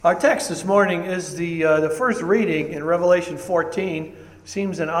Our text this morning is the first reading in Revelation 14.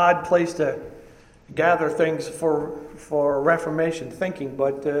 Seems an odd place to gather things for Reformation thinking,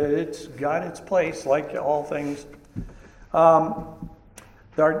 but it's got its place, like all things.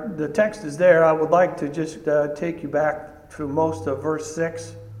 The text is there. I would like to just take you back to most of verse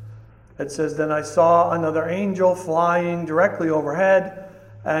 6. It says, "Then I saw another angel flying directly overhead,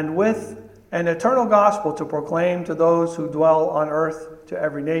 and with an eternal gospel to proclaim to those who dwell on earth, to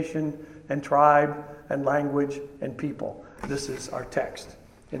every nation and tribe and language and people." This is our text.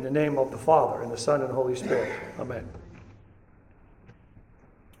 In the name of the Father, and the Son, and the Holy Spirit. Amen.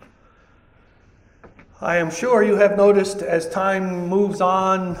 I am sure you have noticed as time moves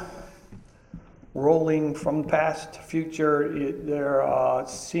on, rolling from past to future, there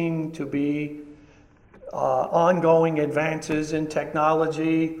seem to be ongoing advances in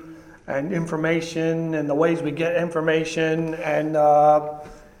technology and information and the ways we get information, and that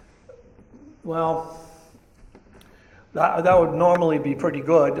would normally be pretty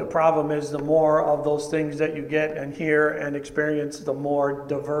good. The problem is the more of those things that you get and hear and experience, the more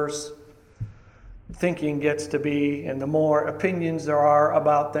diverse thinking gets to be, and the more opinions there are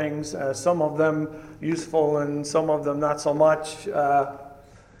about things, some of them useful and some of them not so much.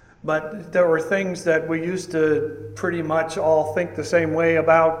 But there were things that we used to pretty much all think the same way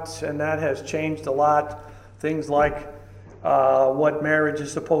about, and that has changed a lot. Things like what marriage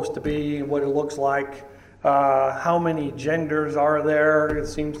is supposed to be, what it looks like, how many genders are there, it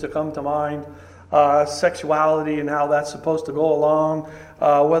seems to come to mind, sexuality and how that's supposed to go along,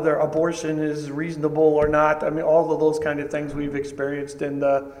 whether abortion is reasonable or not. I mean, all of those kind of things we've experienced in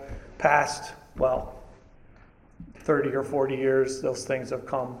the past, 30 or 40 years, those things have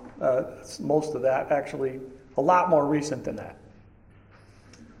come. Most of that actually a lot more recent than that.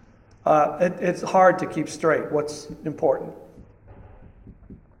 It's hard to keep straight what's important.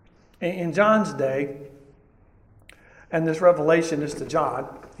 In John's day, and this revelation is to John,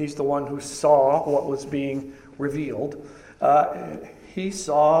 he's the one who saw what was being revealed. He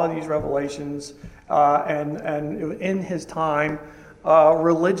saw these revelations, and in his time,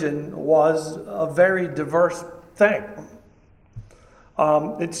 religion was a very diverse thing.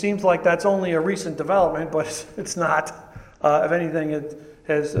 It seems like that's only a recent development, but it's not. If anything, it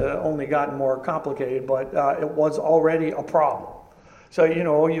has only gotten more complicated, but it was already a problem. So,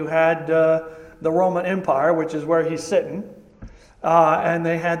 you had the Roman Empire, which is where he's sitting, and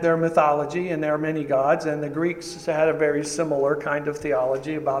they had their mythology and their many gods, and the Greeks had a very similar kind of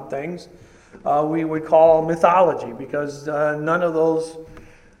theology about things. We would call mythology, because none of those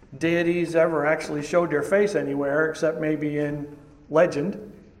deities ever actually showed their face anywhere except maybe in legend.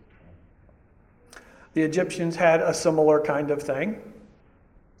 The Egyptians had a similar kind of thing.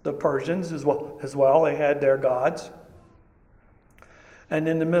 The Persians as well, they had their gods. And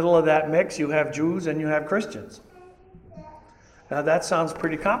in the middle of that mix, you have Jews and you have Christians. Now that sounds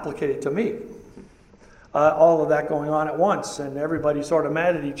pretty complicated to me. All of that going on at once, and everybody sort of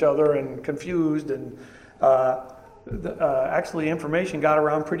mad at each other and confused, and actually information got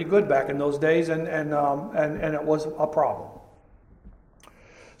around pretty good back in those days, and it was a problem.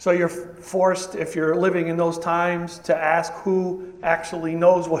 So you're forced, if you're living in those times, to ask who actually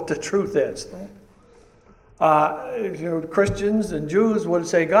knows what the truth is. Christians and Jews would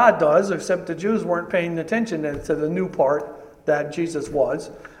say God does, except the Jews weren't paying attention to the new part that Jesus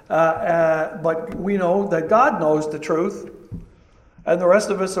was. But we know that God knows the truth, and the rest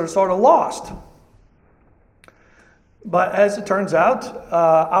of us are sort of lost. But as it turns out,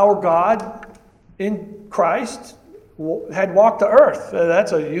 our God in Christ had walked the earth.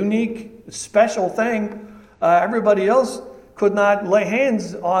 That's a unique, special thing. Everybody else could not lay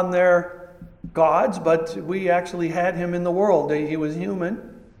hands on their gods, but we actually had him in the world. He was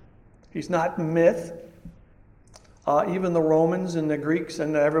human. He's not myth. Even the Romans and the Greeks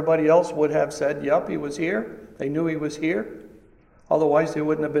and everybody else would have said, yep, he was here. They knew he was here. Otherwise, they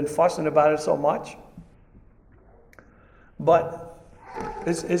wouldn't have been fussing about it so much. But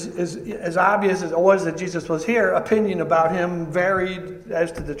as obvious as it was that Jesus was here, opinion about him varied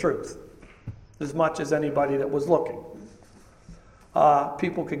as to the truth, as much as anybody that was looking.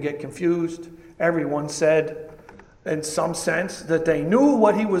 People could get confused. Everyone said, in some sense, that they knew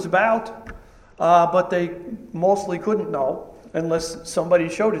what he was about, but they mostly couldn't know unless somebody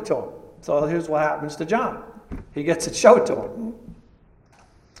showed it to him. So here's what happens to John. He gets it showed to him.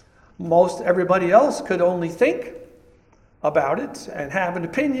 Most everybody else could only think about it and have an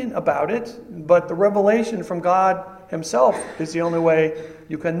opinion about it, but the revelation from God himself is the only way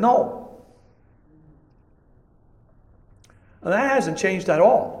you can know. And that hasn't changed at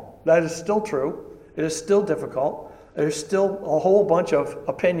all. That is still true. It is still difficult. There's still a whole bunch of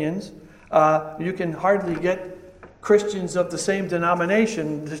opinions. You can hardly get Christians of the same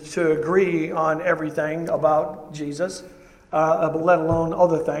denomination to agree on everything about Jesus, let alone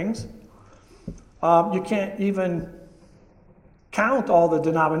other things. You can't even count all the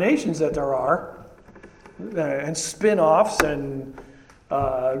denominations that there are, and spin-offs and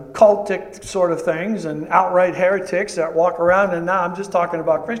cultic sort of things and outright heretics that walk around. And now I'm just talking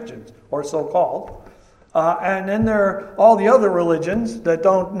about Christians, or so-called. And then there are all the other religions that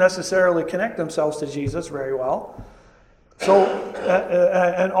don't necessarily connect themselves to Jesus very well. So,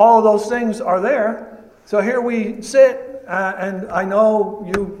 and all of those things are there. So here we sit, and I know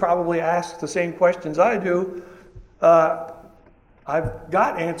you probably ask the same questions I do. I've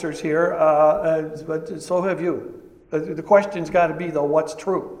got answers here, but so have you. The question's got to be, though, what's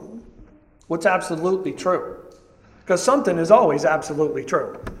true? What's absolutely true? Because something is always absolutely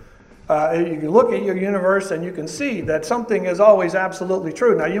true. You can look at your universe and you can see that something is always absolutely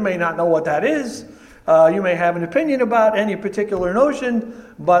true. Now, you may not know what that is. You may have an opinion about any particular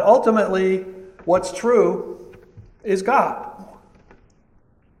notion, but ultimately, what's true is God,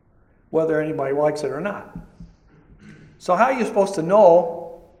 whether anybody likes it or not. So how are you supposed to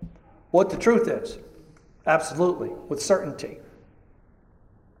know what the truth is? Absolutely, with certainty.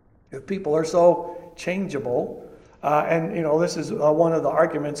 If people are so changeable, and this is one of the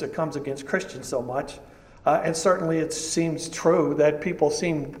arguments that comes against Christians so much, and certainly it seems true that people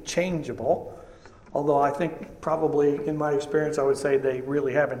seem changeable, although I think probably in my experience I would say they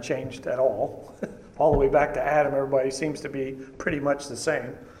really haven't changed at all. All the way back to Adam, everybody seems to be pretty much the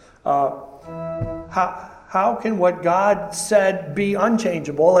same. How can what God said be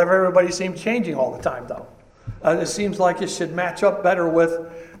unchangeable if everybody seems changing all the time, though? It seems like it should match up better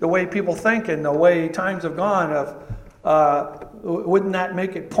with the way people think and the way times have gone. Wouldn't that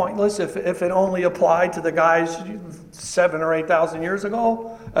make it pointless if it only applied to the guys 7,000 or 8,000 years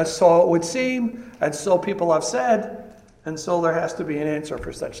ago? So it would seem, and so people have said, and so there has to be an answer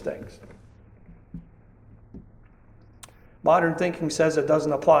for such things. Modern thinking says it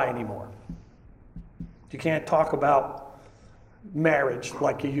doesn't apply anymore. You can't talk about marriage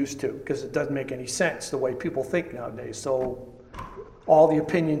like you used to because it doesn't make any sense the way people think nowadays. So all the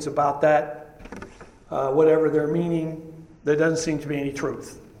opinions about that, whatever their meaning, there doesn't seem to be any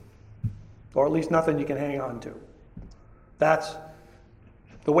truth. Or at least nothing you can hang on to. That's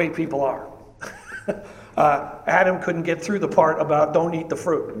the way people are. Adam couldn't get through the part about don't eat the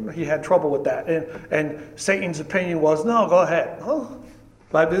fruit. He had trouble with that. And Satan's opinion was, no, go ahead. Oh.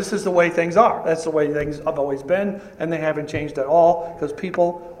 But this is the way things are. That's the way things have always been, and they haven't changed at all because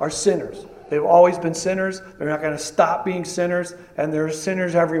people are sinners. They've always been sinners. They're not going to stop being sinners, and there are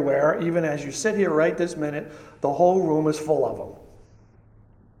sinners everywhere. Even as you sit here right this minute, the whole room is full of them.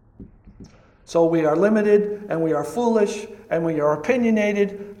 So we are limited, and we are foolish, and we are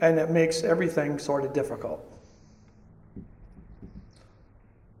opinionated, and it makes everything sort of difficult.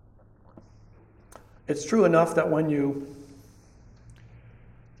 It's true enough that when you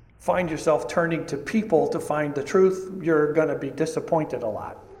find yourself turning to people to find the truth, you're going to be disappointed a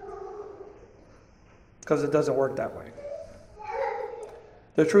lot. Because it doesn't work that way.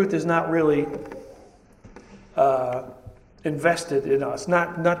 The truth is not really invested in us.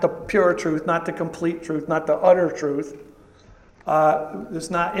 Not the pure truth, not the complete truth, not the utter truth.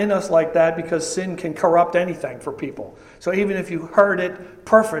 It's not in us like that because sin can corrupt anything for people. So even if you heard it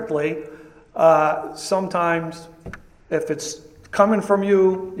perfectly, sometimes if it's coming from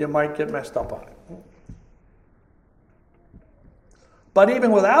you, you might get messed up on it. But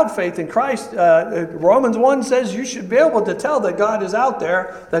even without faith in Christ, Romans 1 says you should be able to tell that God is out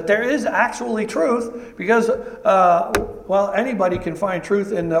there, that there is actually truth, because, anybody can find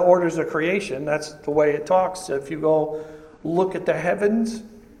truth in the orders of creation. That's the way it talks. If you go look at the heavens,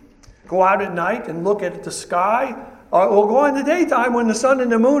 go out at night and look at the sky, or go in the daytime when the sun and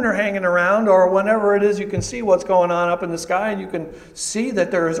the moon are hanging around, or whenever it is you can see what's going on up in the sky, and you can see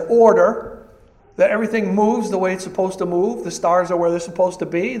that there is order, that everything moves the way it's supposed to move. The stars are where they're supposed to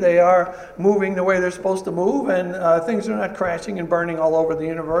be. They are moving the way they're supposed to move, and things are not crashing and burning all over the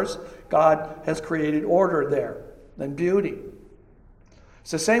universe. God has created order there and beauty.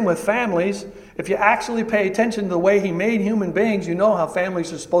 It's the same with families. If you actually pay attention to the way He made human beings, you know how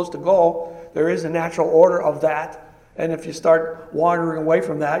families are supposed to go. There is a natural order of that. And if you start wandering away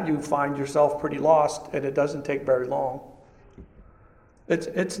from that, you find yourself pretty lost, and it doesn't take very long.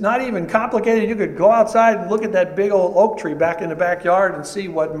 It's not even complicated. You could go outside and look at that big old oak tree back in the backyard and see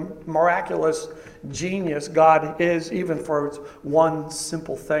what miraculous genius God is, even for one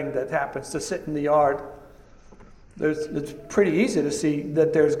simple thing that happens to sit in the yard. It's pretty easy to see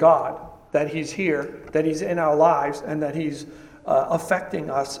that there's God. that he's here, that he's in our lives, and that he's affecting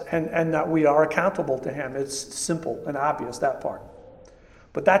us, and that we are accountable to him. It's simple and obvious, that part.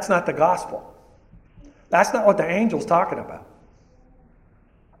 But that's not the gospel. That's not what the angel's talking about.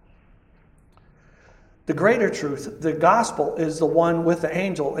 The greater truth, the gospel, is the one with the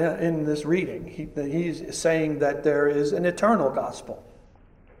angel in this reading. He's saying that there is an eternal gospel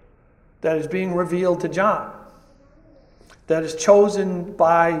that is being revealed to John, that is chosen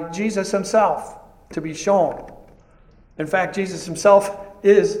by Jesus himself to be shown. In fact, Jesus himself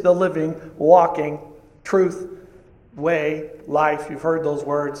is the living, walking truth, way, life. You've heard those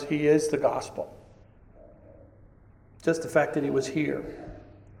words. He is the gospel. Just the fact that he was here.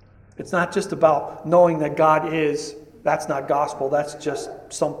 It's not just about knowing that God is. That's not gospel. That's just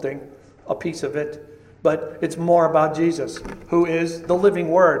something, a piece of it. But it's more about Jesus, who is the living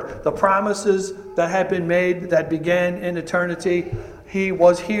word. The promises that had been made that began in eternity, he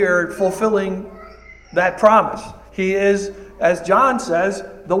was here fulfilling that promise. He is, as John says,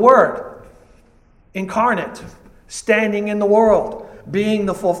 the Word, incarnate, standing in the world, being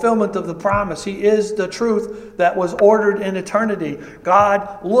the fulfillment of the promise. He is the truth that was ordered in eternity.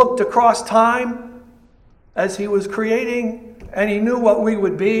 God looked across time as he was creating, and he knew what we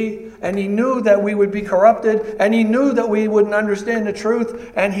would be, and he knew that we would be corrupted, and he knew that we wouldn't understand the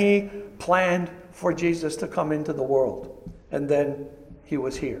truth, and he planned for Jesus to come into the world. And then he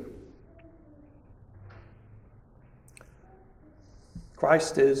was here.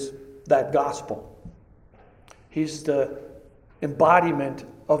 Christ is that gospel. He's the embodiment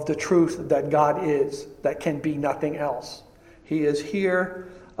of the truth that God is, that can be nothing else. He is here.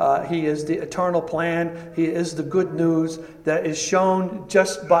 He is the eternal plan. He is the good news that is shown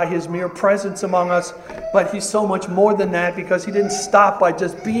just by his mere presence among us. But he's so much more than that, because he didn't stop by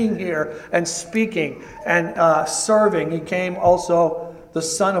just being here and speaking and serving. He came also, the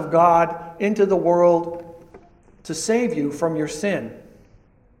Son of God, into the world to save you from your sin.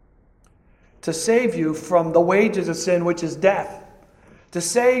 To save you from the wages of sin, which is death. To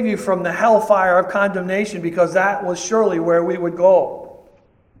save you from the hellfire of condemnation, because that was surely where we would go.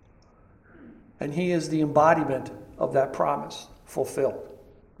 And he is the embodiment of that promise fulfilled.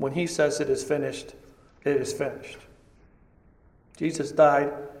 When he says it is finished, it is finished. Jesus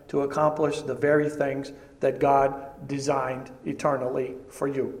died to accomplish the very things that God designed eternally for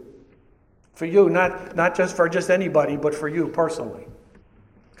you. For you, not just for just anybody, but for you personally.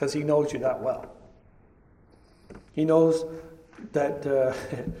 Because he knows you that well. He knows that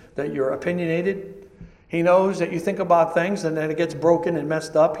that you're opinionated. He knows that you think about things and then it gets broken and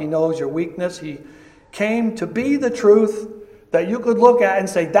messed up. He knows your weakness. He came to be the truth that you could look at and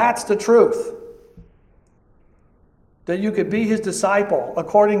say, that's the truth. That you could be his disciple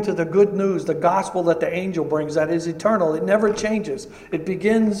according to the good news, the gospel that the angel brings, that is eternal. It never changes. It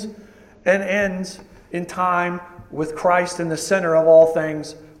begins and ends in time with Christ in the center of all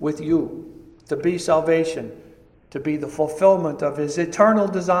things, with you, to be salvation, to be the fulfillment of his eternal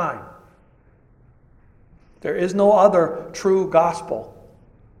design. There is no other true gospel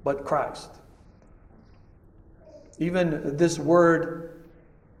but Christ. Even this word,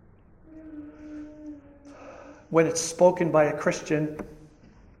 when it's spoken by a Christian,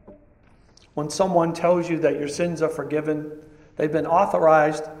 when someone tells you that your sins are forgiven, they've been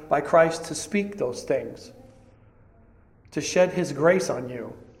authorized by Christ to speak those things, to shed his grace on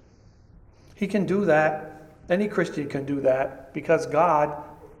you. He can do that. Any Christian can do that, because God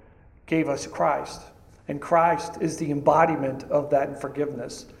gave us Christ. And Christ is the embodiment of that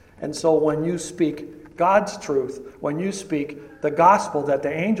forgiveness. And so when you speak God's truth, when you speak the gospel that the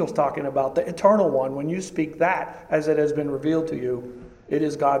angel's talking about, the eternal one, when you speak that as it has been revealed to you, it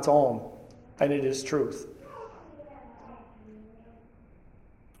is God's own, and it is truth.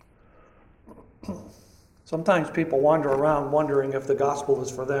 Sometimes people wander around wondering if the gospel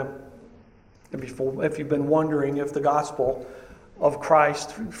is for them. If you've been wondering if the gospel of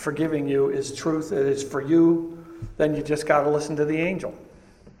Christ forgiving you is truth, it is for you, then you just got to listen to the angel.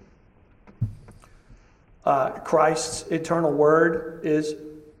 Christ's eternal word is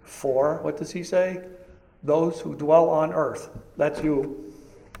for, what does he say? Those who dwell on earth. That's you.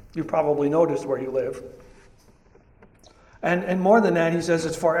 You probably noticed where you live. And more than that, he says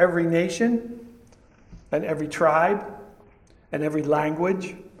it's for every nation and every tribe and every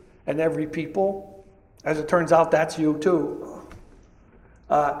language and every people. As it turns out, that's you too.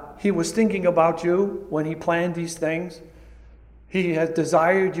 He was thinking about you when he planned these things. He has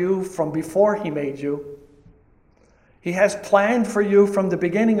desired you from before he made you. He has planned for you from the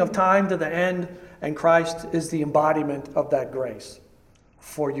beginning of time to the end, and Christ is the embodiment of that grace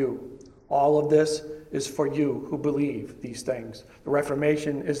for you. All of this is for you who believe these things. The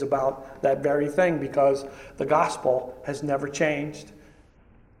Reformation is about that very thing because the gospel has never changed.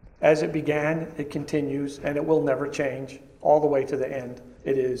 As it began, it continues, and it will never change all the way to the end.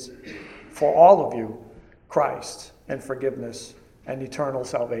 It is for all of you, Christ and forgiveness and eternal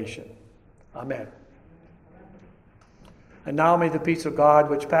salvation. Amen. And now may the peace of God,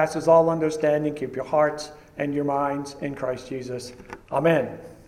 which passes all understanding, keep your hearts and your minds in Christ Jesus. Amen.